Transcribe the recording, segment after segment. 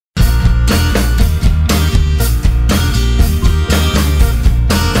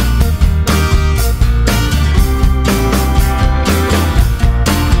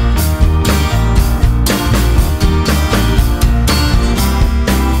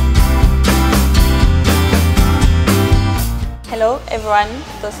Hello everyone,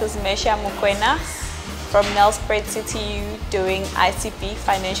 this is Mesha Mukwena from Nelspruit CTU doing ICP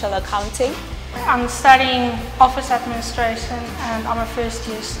Financial Accounting. I'm studying Office Administration and I'm a first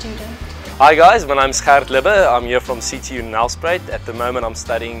year student. Hi guys, my name is Gerrit Libbe. I'm here from CTU Nelspruit. At the moment I'm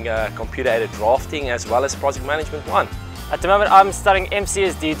studying computer-aided drafting as well as project management 1. At the moment I'm studying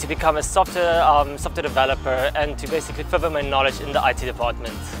MCSD to become a software developer and to basically further my knowledge in the IT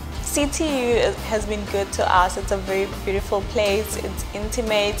department. CTU has been good to us. It's a very beautiful place, it's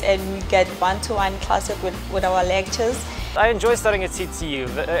intimate, and we get one-to-one classes with our lectures. I enjoy studying at CTU.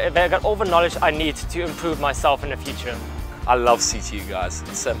 I got all the knowledge I need to improve myself in the future. I love CTU guys.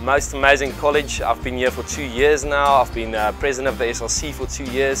 It's the most amazing college. I've been here for 2 years now. I've been president of the SLC for 2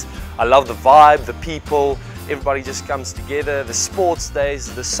 years. I love the vibe, the people, everybody just comes together, the sports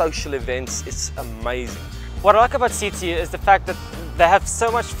days, the social events, it's amazing. What I like about CTU is the fact that they have so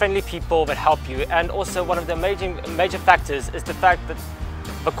much friendly people that help you, and also one of the major factors is the fact that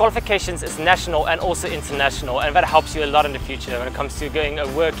the qualifications is national and also international, and that helps you a lot in the future when it comes to going to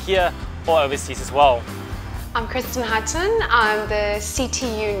work here or overseas as well. I'm Kristen Hutton. I'm the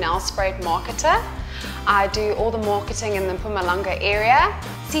CTU Nelspruit marketer. I do all the marketing in the Mpumalanga area.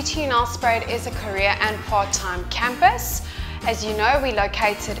 CTU Nelspruit is a career and part-time campus. As you know, we're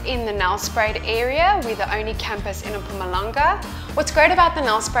located in the Nelspruit area. We're the only campus in Mpumalanga. What's great about the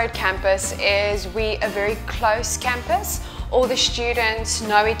Nelspruit campus is we're a very close campus. All the students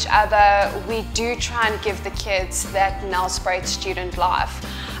know each other. We do try and give the kids that Nelspruit student life.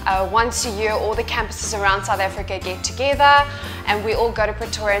 Once a year, all the campuses around South Africa get together and we all go to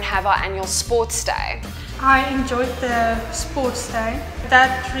Pretoria and have our annual sports day. I enjoyed the sports day.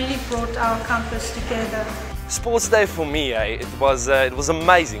 That really brought our campus together. Sports day for me, it was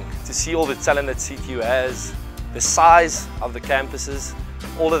amazing to see all the talent that CTU has, the size of the campuses,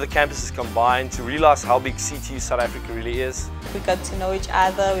 all of the campuses combined, to realize how big CTU South Africa really is. We got to know each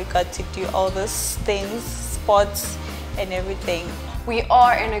other, we got to do all those things, sports and everything. We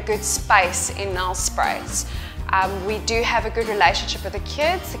are in a good space in Nelspruit. We do have a good relationship with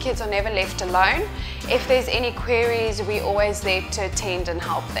the kids are never left alone. If there's any queries, we're always there to attend and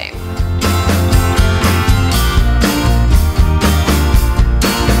help them.